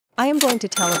I am going to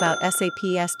tell about SAP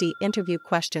SD interview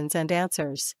questions and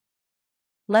answers.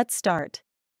 Let's start.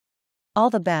 All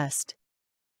the best.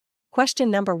 Question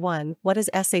number 1. What is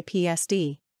SAP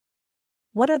SD?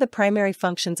 What are the primary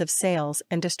functions of sales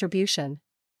and distribution?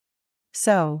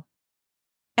 So,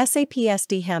 SAP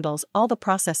SD handles all the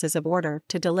processes of order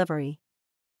to delivery.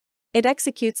 It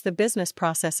executes the business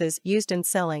processes used in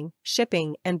selling,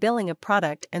 shipping, and billing of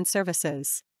product and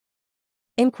services.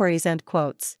 Inquiries and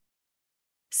quotes.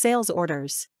 Sales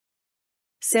orders.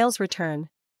 Sales return.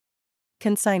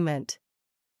 Consignment.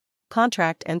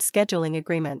 Contract and scheduling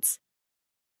agreements.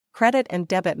 Credit and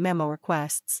debit memo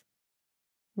requests.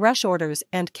 Rush orders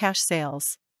and cash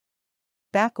sales.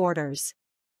 Back orders.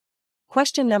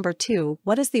 Question number 2.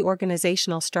 What is the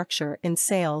organizational structure in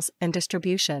sales and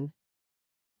distribution?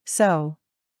 So,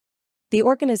 the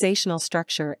organizational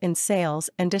structure in sales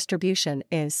and distribution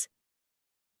is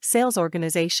sales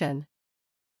organization,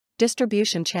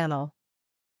 distribution channel,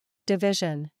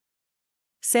 division,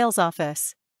 sales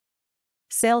office,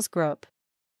 sales group.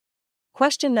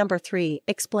 Question number 3.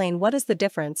 Explain what is the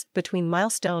difference between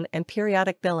milestone and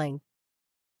periodic billing.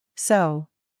 So,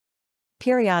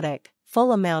 periodic,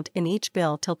 full amount in each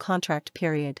bill till contract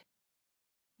period.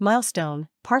 Milestone,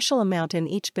 partial amount in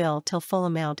each bill till full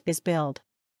amount is billed.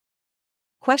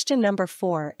 Question number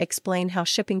 4. Explain how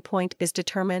shipping point is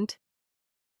determined.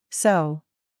 So,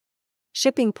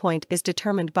 shipping point is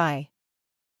determined by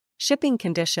shipping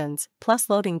conditions plus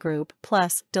loading group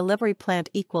plus delivery plant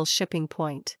equals shipping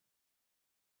point.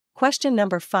 Question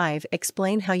number 5.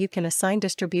 Explain how you can assign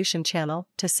distribution channel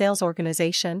to sales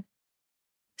organization.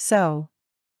 So,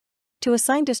 to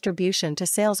assign distribution to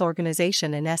sales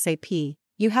organization in SAP,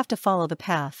 you have to follow the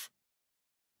path.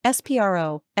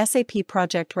 SPRO, SAP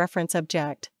Project Reference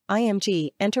Object,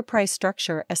 IMG, Enterprise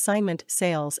Structure Assignment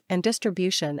Sales and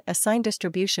Distribution Assign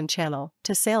distribution channel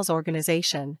to sales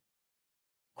organization.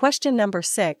 Question number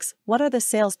 6. What are the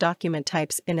sales document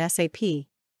types in SAP?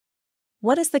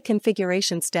 What is the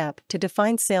configuration step to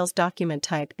define sales document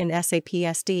type in SAP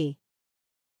SD?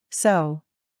 So,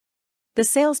 the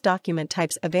sales document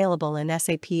types available in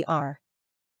SAP are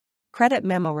Credit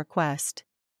Memo Request,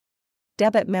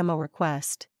 Debit Memo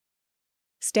Request,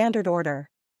 Standard Order,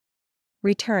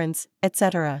 Returns,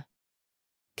 etc.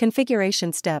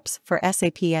 Configuration steps for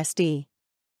SAP SD.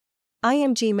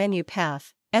 IMG Menu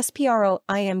Path, SPRO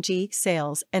IMG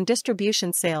Sales and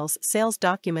Distribution Sales Sales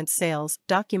Document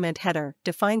Header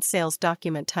Define Sales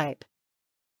Document Type.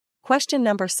 Question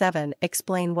number 7.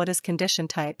 Explain what is condition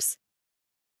types.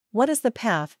 What is the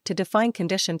path to define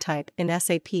condition type in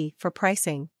SAP for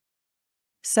pricing?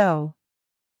 So,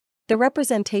 the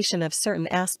representation of certain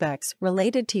aspects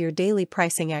related to your daily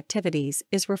pricing activities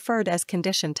is referred as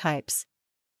condition types.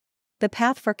 The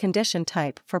path for condition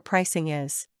type for pricing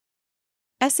is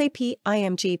SAP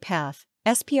IMG Path,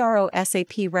 SPRO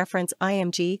SAP Reference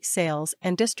IMG Sales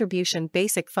and Distribution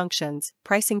Basic Functions,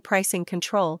 Pricing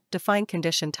Control, Define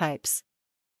Condition Types.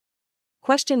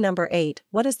 Question number 8.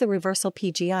 What is the Reversal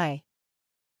PGI?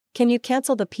 Can you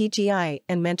cancel the PGI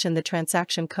and mention the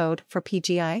transaction code for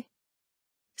PGI?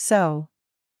 So,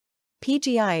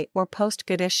 PGI or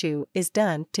post-good issue is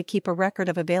done to keep a record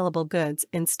of available goods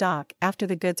in stock after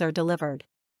the goods are delivered.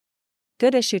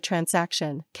 Good issue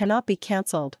transaction cannot be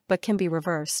cancelled but can be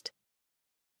reversed.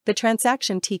 The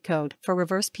transaction T-code for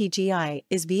reverse PGI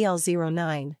is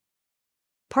VL09.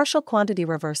 Partial quantity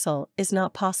reversal is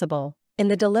not possible. In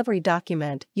the delivery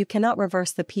document, you cannot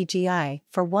reverse the PGI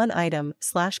for one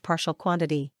item/partial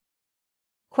quantity.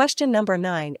 Question number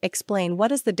 9. Explain what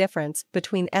is the difference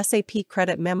between SAP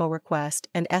Credit Memo Request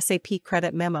and SAP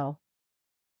Credit Memo.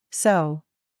 So,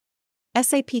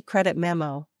 SAP Credit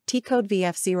Memo, T-code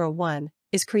VF01,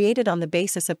 is created on the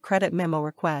basis of Credit Memo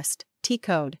Request,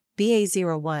 T-code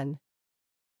VA01.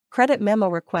 Credit Memo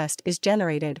Request is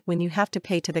generated when you have to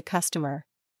pay to the customer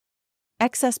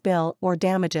excess bill or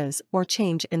damages or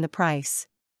change in the price.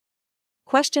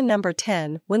 Question number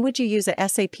 10. When would you use a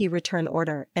SAP Return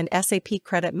Order and SAP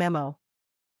Credit Memo?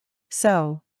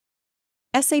 So,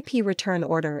 SAP Return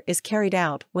Order is carried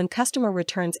out when customer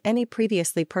returns any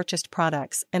previously purchased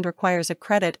products and requires a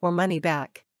credit or money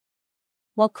back.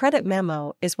 While Credit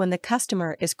Memo is when the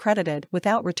customer is credited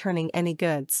without returning any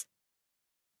goods.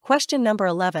 Question number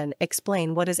 11.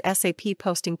 Explain what is SAP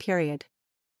Posting Period.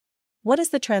 What is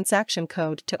the transaction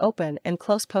code to open and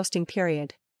close posting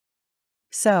period?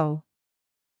 So,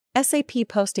 SAP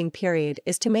Posting Period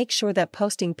is to make sure that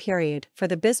posting period for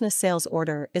the business sales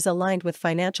order is aligned with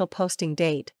financial posting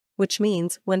date, which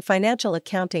means when financial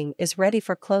accounting is ready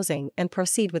for closing and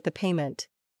proceed with the payment.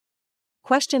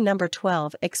 Question number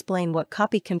 12. Explain what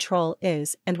copy control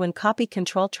is and when copy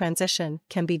control transition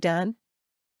can be done.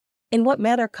 In what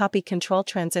manner copy control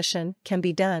transition can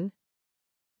be done?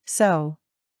 So,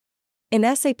 in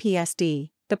SAP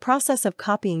SD, the process of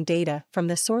copying data from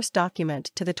the source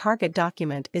document to the target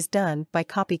document is done by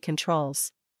copy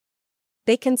controls.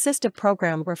 They consist of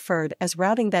program referred as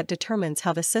routing that determines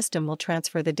how the system will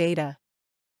transfer the data.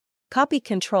 Copy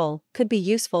control could be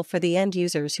useful for the end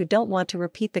users who don't want to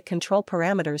repeat the control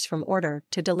parameters from order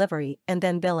to delivery and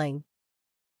then billing.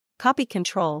 Copy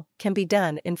control can be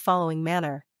done in following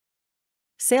manner: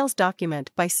 sales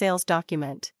document by sales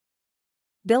document,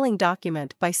 billing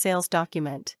document by sales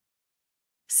document,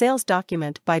 sales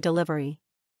document by delivery,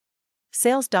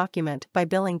 sales document by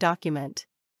billing document,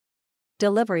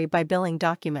 delivery by billing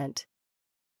document.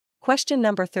 Question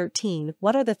number 13.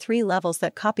 What are the three levels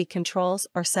that copy controls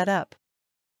are set up?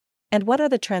 And what are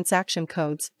the transaction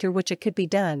codes through which it could be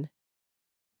done?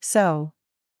 So,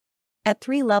 at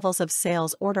three levels of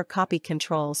sales order copy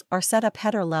controls are set up: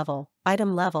 header level,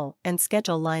 item level, and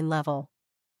schedule line level.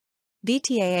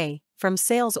 DTAA, from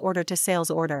sales order to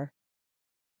sales order.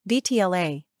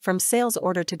 DTLA, from sales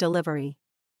order to delivery.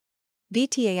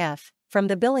 DTAF, from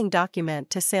the billing document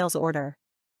to sales order.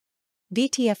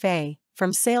 DTFA,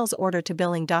 from sales order to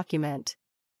billing document.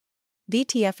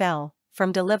 DTFL,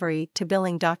 from delivery to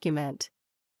billing document.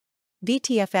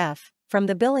 DTFF, from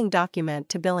the billing document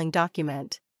to billing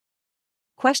document.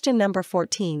 Question number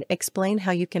 14. Explain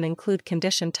how you can include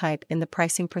condition type in the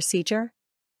pricing procedure.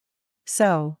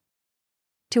 So,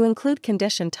 to include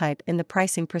condition type in the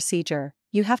pricing procedure,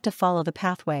 you have to follow the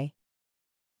pathway.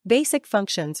 Basic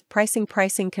functions: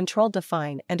 pricing control,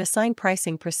 define and assign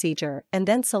pricing procedure, and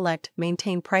then select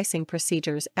maintain pricing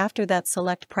procedures. After that,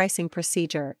 select pricing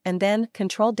procedure and then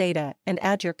control data and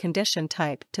add your condition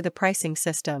type to the pricing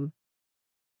system.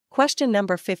 Question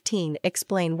number 15.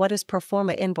 Explain what is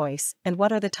Proforma Invoice and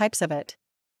what are the types of it.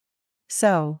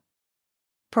 So,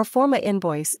 Proforma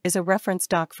Invoice is a reference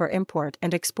doc for import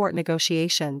and export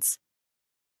negotiations.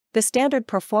 The standard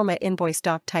Proforma Invoice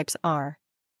doc types are: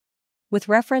 with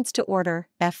reference to order,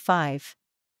 F5.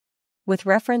 With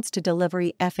reference to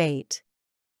delivery, F8.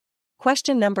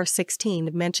 Question number 16.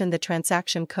 Mention the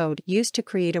transaction code used to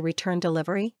create a return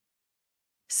delivery.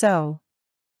 So,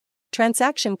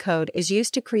 transaction code is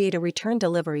used to create a return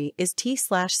delivery is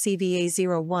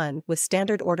T/CVA01 with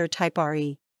standard order type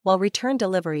RE, while return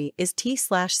delivery is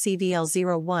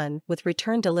T/CVL01 with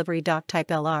return delivery doc type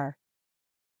LR.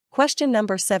 Question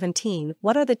number 17.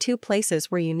 What are the two places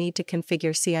where you need to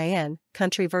configure CIN,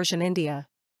 country version India?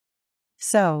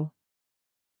 So,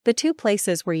 the two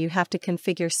places where you have to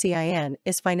configure CIN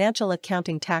is financial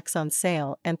accounting tax on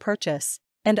sale and purchase,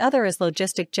 and other is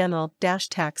logistic general -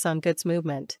 tax on goods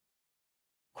movement.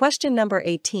 Question number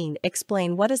 18.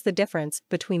 Explain what is the difference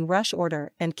between rush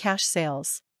order and cash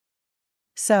sales.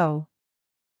 So,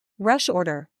 rush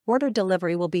order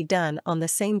delivery will be done on the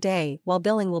same day while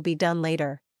billing will be done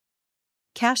later.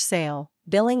 Cash sale,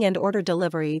 billing and order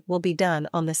delivery will be done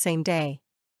on the same day.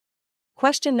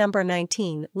 Question number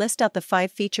 19. List out the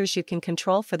 5 features you can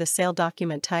control for the sale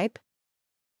document type.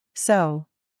 So,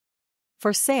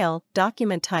 for sale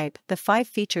document type, the 5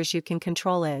 features you can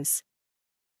control is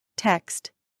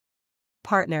text,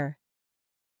 partner,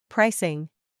 pricing,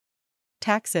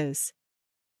 taxes,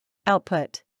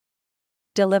 output,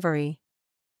 delivery.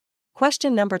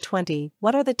 Question number 20.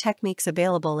 What are the techniques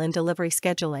available in delivery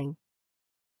scheduling?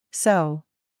 So,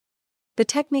 the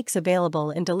techniques available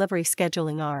in delivery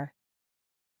scheduling are: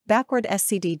 backward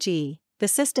SCDG, the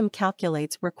system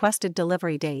calculates requested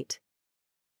delivery date.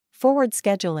 Forward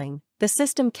scheduling, the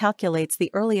system calculates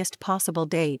the earliest possible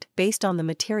date based on the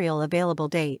material available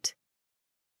date.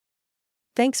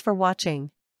 Thanks for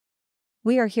watching.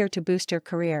 We are here to boost your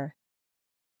career.